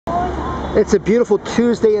It's a beautiful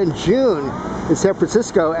Tuesday in June in San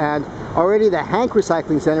Francisco, and already the Hank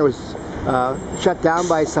Recycling Center was shut down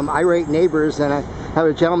by some irate neighbors, and I have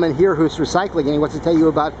a gentleman here who's recycling, and he wants to tell you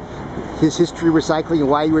about his history of recycling and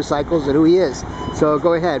why he recycles and who he is. So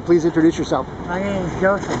go ahead, please introduce yourself. My name is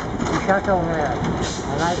Joseph, recycler,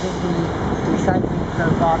 and I've been doing recycling for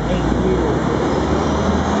about 8 years.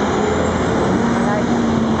 And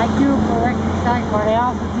I do collect recycling, but I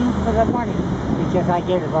also do for the money, because I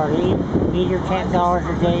get about $8 or $10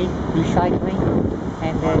 a day recycling,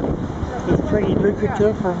 and it's pretty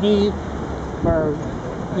lucrative for me. For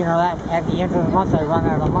that, at the end of the month I run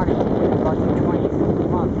out of money, about the 20th of the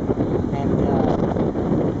month, and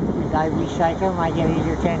I recycle them. I get $8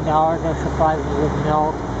 or $10. I supply them with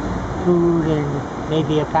milk, food, and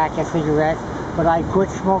maybe a pack of cigarettes. But I quit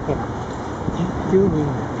smoking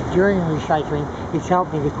during recycling. It's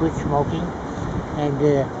helped me to quit smoking, and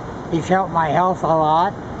it's helped my health a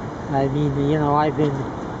lot. I mean, I've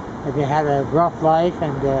had a rough life,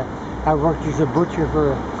 and I worked as a butcher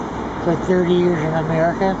for 30 years in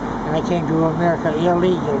America, and I came to America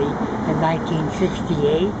illegally in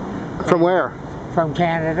 1968. From where? From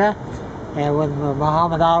Canada. And when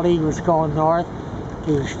Muhammad Ali was going north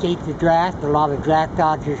to escape the draft, a lot of draft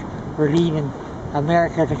dodgers were leaving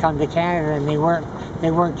America to come to Canada, and they weren't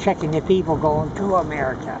checking the people going to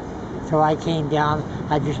America. So I came down.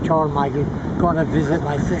 I just told them I was going to visit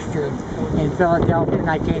my sister in Philadelphia, and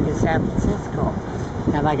I came to San Francisco,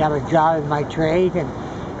 and I got a job in my trade, and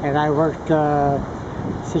I worked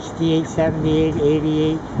 68, 78,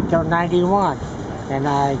 88 till 91, and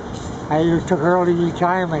I took early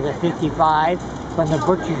retirement at 55 from the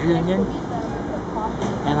Butchers Union,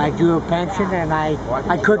 and I drew a pension, and I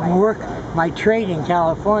couldn't work my trade in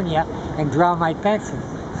California and draw my pension,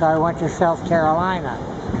 so I went to South Carolina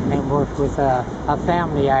and worked with a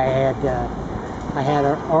family I had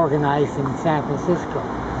organized in San Francisco.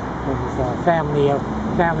 It was a family of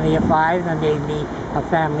 5, and they made me a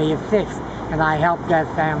family of 6, and I helped that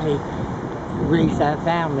family raise that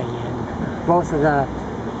family. And both of the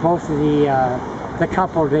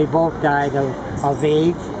couple, they both died of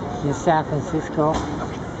AIDS in San Francisco.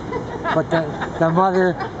 But the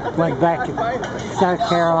mother went back to South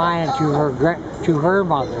Carolina to her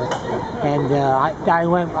mother, and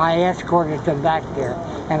I escorted them back there,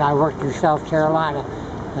 and I worked in South Carolina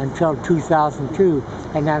until 2002,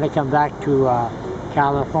 and then I come back to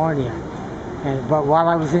California. But while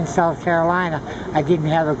I was in South Carolina, I didn't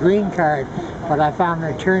have a green card, but I found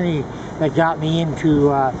an attorney that got me on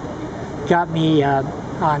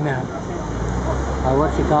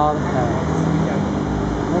what's it called?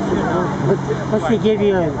 What's they give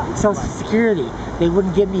you? Social Security. They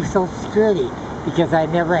wouldn't give me Social Security because I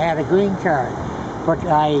never had a green card. But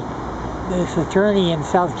this attorney in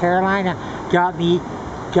South Carolina got me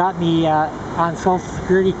on Social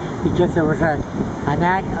Security because there was a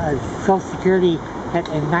Social Security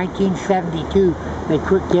in 1972. They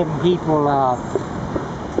quit giving people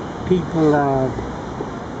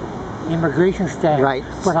immigration status. Right.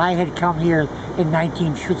 But I had come here in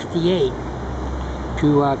 1968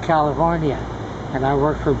 to California, and I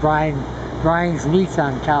worked for Brian's Meats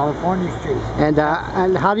on California Street. And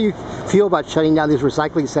how do you feel about shutting down these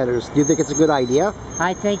recycling centers? Do you think it's a good idea?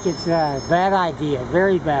 I think it's a bad idea,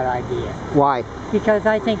 very bad idea. Why? Because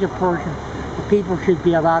I think the people should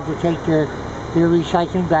be allowed to take their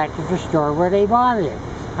recycling back to the store where they bought it.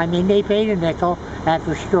 I mean, they paid a nickel at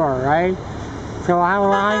the store, right? So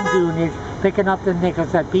all I'm doing is picking up the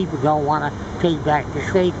nickels that people don't want to take back to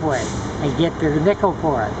Safeway and get their nickel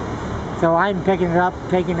for it. So I'm picking it up,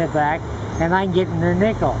 taking it back, and I'm getting their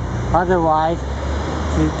nickel. Otherwise,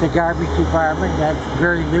 the garbage department, that's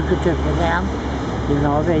very lucrative for them.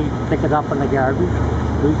 They pick it up in the garbage.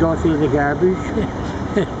 We go through the garbage.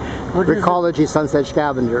 Recology, Sunset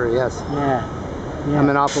Scavenger, yes. Yeah. A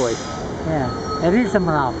monopoly. Yeah, it is a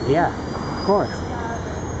monopoly, yeah, of course.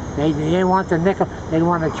 They want the nickel. They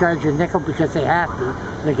want to charge a nickel because they have to.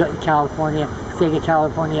 The state of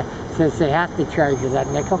California says they have to charge you that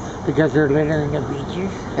nickel because they're littering the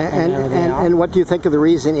beaches. And what do you think of the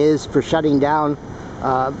reason is for shutting down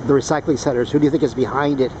the recycling centers? Who do you think is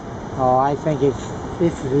behind it? Oh, I think it's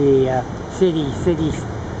the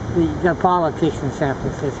the politics in San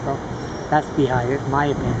Francisco. That's behind it, in my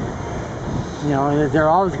opinion. They're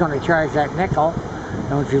always going to charge that nickel,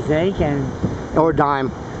 don't you think? Or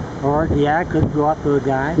dime. Or, yeah, it could go up to a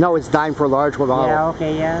dime. No, it's dime for a large bottle. Yeah,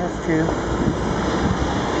 okay, yeah, that's true.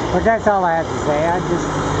 But that's all I have to say.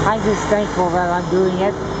 I'm just thankful that I'm doing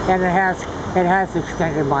it, and it has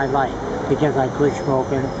extended my life because I quit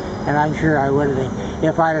smoking, and I'm sure I would have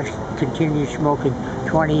if I'd have continued smoking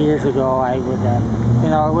 20 years ago, I would, you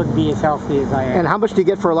know, I wouldn't be as healthy as I am. And how much do you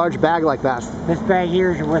get for a large bag like that? This bag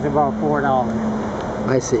here is worth about $4.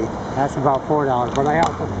 I see. That's about $4. But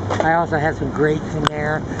I also had some grapes in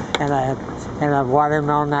there, and a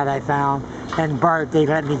watermelon that I found. And BART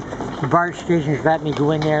stations let me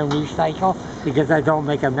go in there and recycle because I don't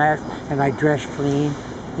make a mess and I dress clean.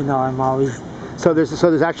 You know, I'm always. So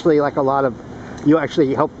there's actually like a lot of, you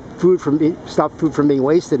actually help stop food from being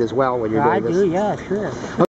wasted as well when you're doing this. I do, yeah, sure.